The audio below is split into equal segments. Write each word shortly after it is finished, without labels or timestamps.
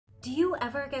Do you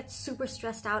ever get super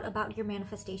stressed out about your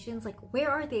manifestations? Like,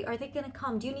 where are they? Are they gonna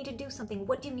come? Do you need to do something?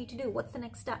 What do you need to do? What's the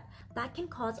next step? That can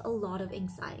cause a lot of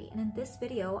anxiety. And in this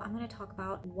video, I'm gonna talk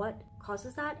about what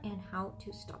causes that and how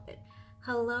to stop it.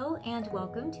 Hello and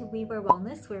welcome to We Were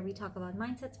Wellness, where we talk about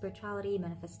mindset, spirituality,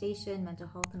 manifestation, mental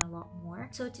health, and a lot more.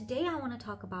 So today I want to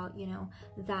talk about,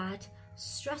 that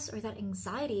stress or that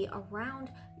anxiety around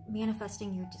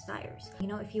manifesting your desires.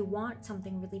 If you want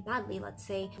something really badly, let's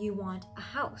say you want a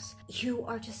house, you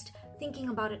are just thinking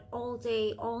about it all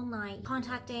day, all night,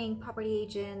 contacting property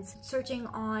agents, searching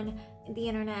on the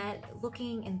internet,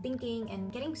 looking and thinking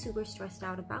and getting super stressed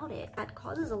out about it. That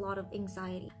causes a lot of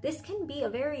anxiety. This can be a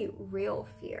very real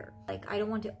fear. Like, I don't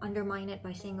want to undermine it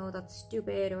by saying, oh, that's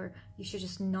stupid, or you should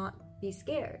just not be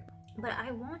scared. But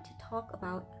I want to talk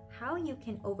about how you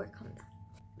can overcome that.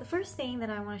 The first thing that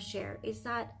I want to share is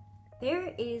that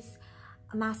there is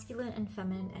a masculine and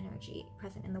feminine energy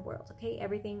present in the world, okay?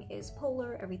 Everything is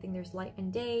polar, everything, there's light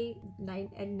and day, night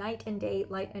and day,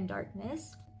 light and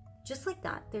darkness. Just like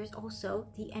that, there's also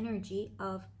the energy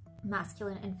of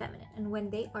masculine and feminine. And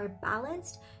when they are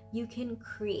balanced, you can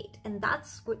create. And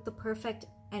that's what the perfect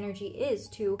energy is,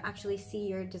 to actually see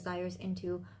your desires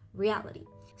into reality.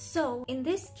 So in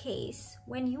this case,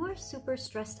 when you are super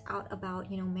stressed out about,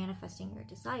 manifesting your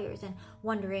desires and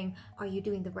wondering, are you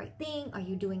doing the right thing? Are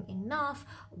you doing enough?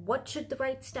 What should the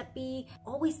right step be?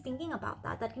 Always thinking about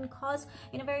that can cause,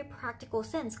 in a very practical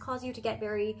sense, cause you to get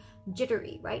very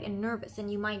jittery, right? And nervous.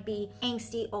 And you might be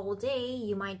angsty all day.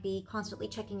 You might be constantly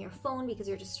checking your phone because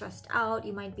you're just stressed out.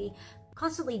 You might be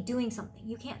constantly doing something.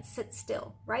 You can't sit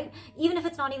still, right? Even if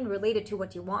it's not even related to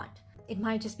what you want. It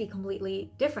might just be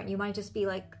completely different. You might just be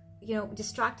like,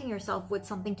 distracting yourself with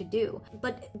something to do.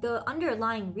 But the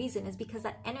underlying reason is because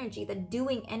that energy, the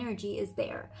doing energy is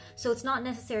there. So it's not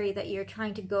necessary that you're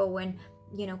trying to go and,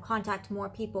 contact more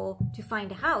people to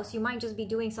find a house. You might just be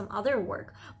doing some other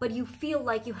work, but you feel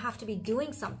like you have to be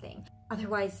doing something.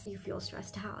 Otherwise, you feel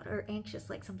stressed out or anxious,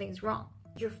 like something's wrong.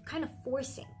 You're kind of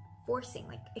forcing.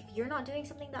 Like, if you're not doing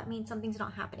something, that means something's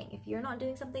not happening. If you're not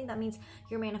doing something, that means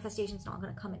your manifestation's not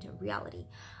going to come into reality.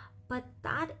 But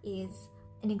that is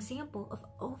an example of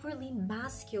overly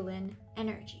masculine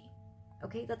energy.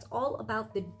 Okay, that's all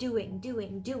about the doing.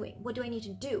 What do I need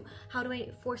to do? How do I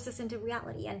force this into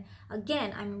reality? And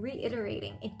again, I'm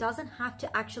reiterating, it doesn't have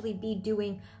to actually be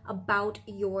doing about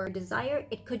your desire.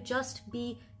 It could just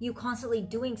be you constantly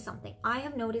doing something. I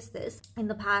have noticed this in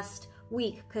the past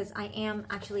week, because I am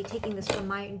actually taking this from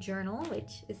my journal,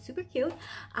 which is super cute.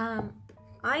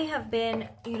 I have been,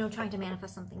 trying to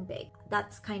manifest something big.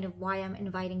 That's kind of why I'm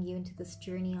inviting you into this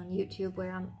journey on YouTube,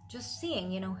 where I'm just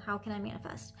seeing, how can I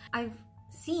manifest? I've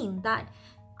seen that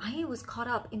I was caught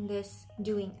up in this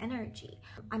doing energy.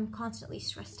 I'm constantly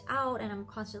stressed out and I'm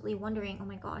constantly wondering, oh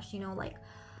my gosh,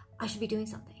 I should be doing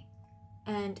something.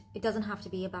 And it doesn't have to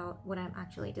be about what I'm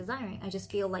actually desiring. I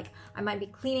just feel like I might be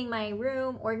cleaning my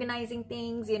room, organizing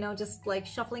things, just like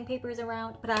shuffling papers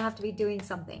around, but I have to be doing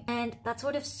something. And that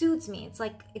sort of soothes me. It's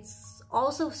like, it's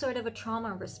also sort of a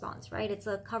trauma response, right? It's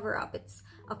a cover up, it's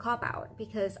a cop out,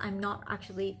 because I'm not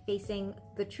actually facing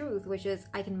the truth, which is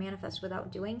I can manifest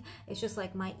without doing. It's just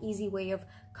like my easy way of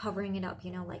covering it up,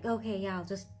 like, okay, yeah, I'll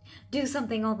just do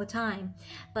something all the time.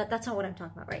 But that's not what I'm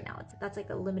talking about right now. That's like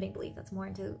a limiting belief. That's more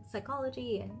into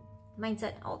psychology and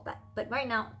mindset and all of that. But right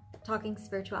now, talking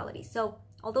spirituality. So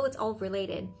although it's all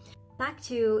related, back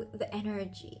to the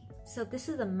energy. So this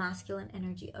is the masculine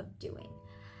energy of doing.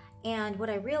 And what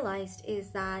I realized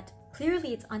is that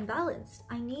clearly it's unbalanced.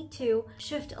 I need to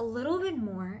shift a little bit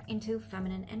more into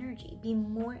feminine energy, be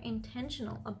more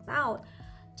intentional about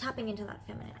tapping into that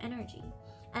feminine energy.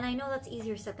 And I know that's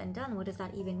easier said than done. What does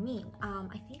that even mean?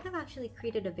 I think I've actually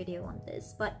created a video on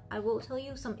this, but I will tell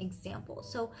you some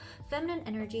examples. So feminine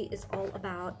energy is all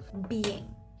about being,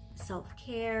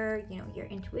 self-care, your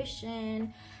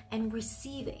intuition, and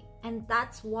receiving. And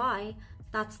that's why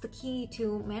that's the key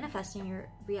to manifesting your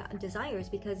desires,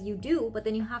 because you do, but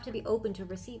then you have to be open to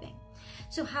receiving.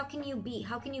 So how can you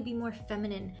be more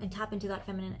feminine and tap into that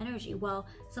feminine energy? Well,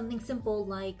 something simple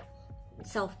like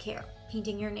self-care,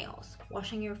 painting your nails,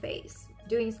 washing your face,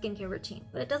 doing a skincare routine.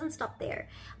 But it doesn't stop there.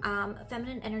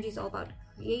 Feminine energy is all about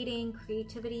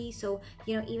creativity. So,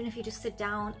 even if you just sit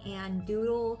down and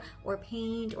doodle or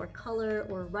paint or color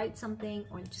or write something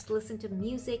or just listen to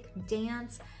music,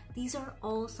 dance, these are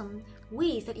all some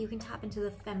ways that you can tap into the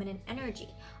feminine energy.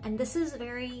 And this is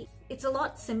it's a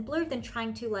lot simpler than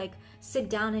trying to like sit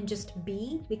down and just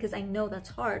be, because I know that's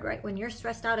hard, right? When you're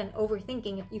stressed out and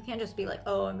overthinking, you can't just be like,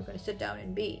 oh, I'm gonna sit down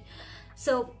and be.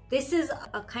 So this is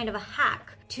a kind of a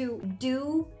hack to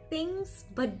do things,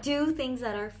 but do things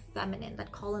that are feminine,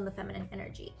 that call in the feminine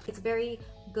energy. It's a very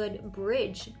good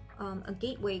bridge, a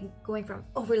gateway going from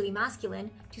overly masculine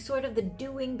to sort of the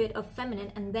doing bit of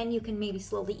feminine, and then you can maybe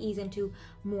slowly ease into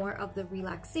more of the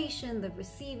relaxation, the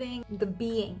receiving, the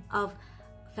being of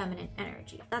feminine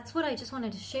energy. That's what I just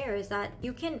wanted to share, is that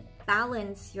you can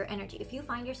balance your energy. If you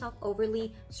find yourself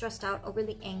overly stressed out,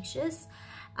 overly anxious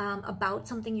about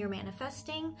something you're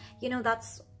manifesting, you know,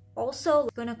 that's also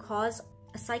going to cause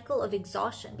a cycle of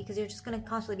exhaustion, because you're just going to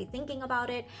constantly be thinking about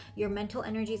it. Your mental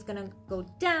energy is going to go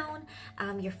down.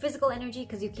 Your physical energy,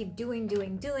 because you keep doing,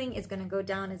 is going to go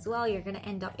down as well. You're going to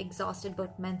end up exhausted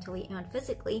both mentally and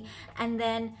physically. And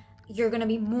then you're going to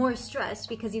be more stressed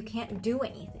because you can't do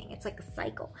anything. It's like a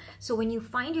cycle. So when you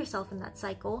find yourself in that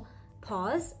cycle,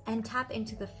 pause and tap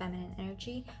into the feminine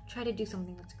energy. Try to do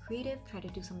something that's creative, try to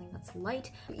do something that's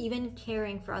light, even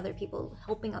caring for other people,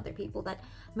 helping other people. That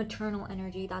maternal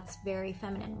energy, that's very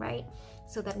feminine, right?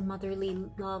 So that motherly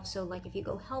love. So like if you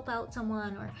go help out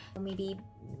someone, or maybe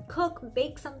cook,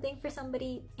 bake something for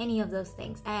somebody, any of those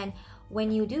things. And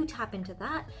when you do tap into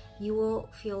that, you will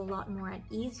feel a lot more at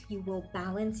ease. You will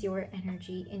balance your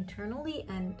energy internally,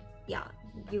 and yeah,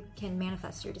 you can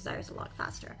manifest your desires a lot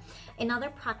faster. Another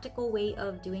practical way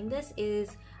of doing this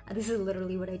is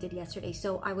literally what I did yesterday.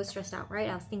 So I was stressed out, right?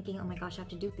 I was thinking, oh my gosh, I have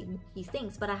to do these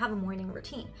things, but I have a morning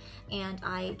routine, and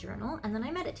I journal and then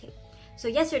I meditate. So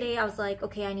yesterday I was like,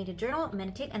 okay, I need to journal,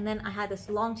 meditate, and then I had this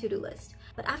long to-do list.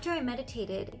 But after I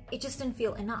meditated, it just didn't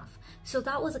feel enough. So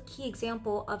that was a key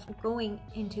example of going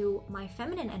into my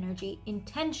feminine energy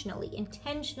intentionally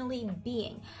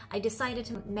being. I decided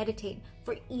to meditate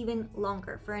for even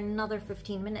longer, for another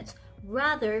 15 minutes,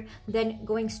 rather than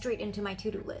going straight into my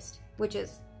to-do list, which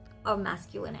is of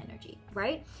masculine energy,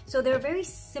 right? So there are very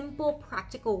simple,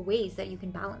 practical ways that you can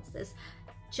balance this.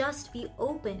 Just be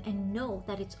open and know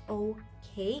that it's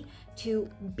okay to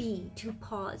be, to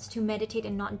pause, to meditate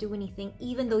and not do anything,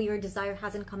 even though your desire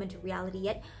hasn't come into reality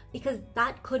yet, because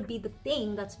that could be the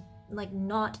thing that's like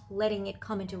not letting it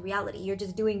come into reality. You're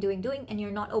just doing, and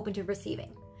you're not open to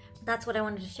receiving. That's what I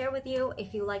wanted to share with you.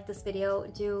 If you like this video,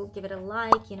 do give it a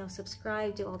like, you know,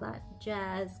 subscribe, do all that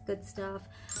jazz, good stuff.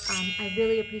 I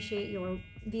really appreciate your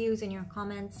views and your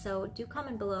comments, so do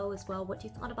comment below as well what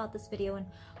you thought about this video and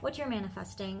what you're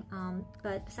manifesting.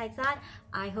 But besides that,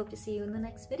 I hope to see you in the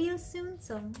next video soon,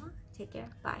 so take care,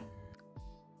 bye.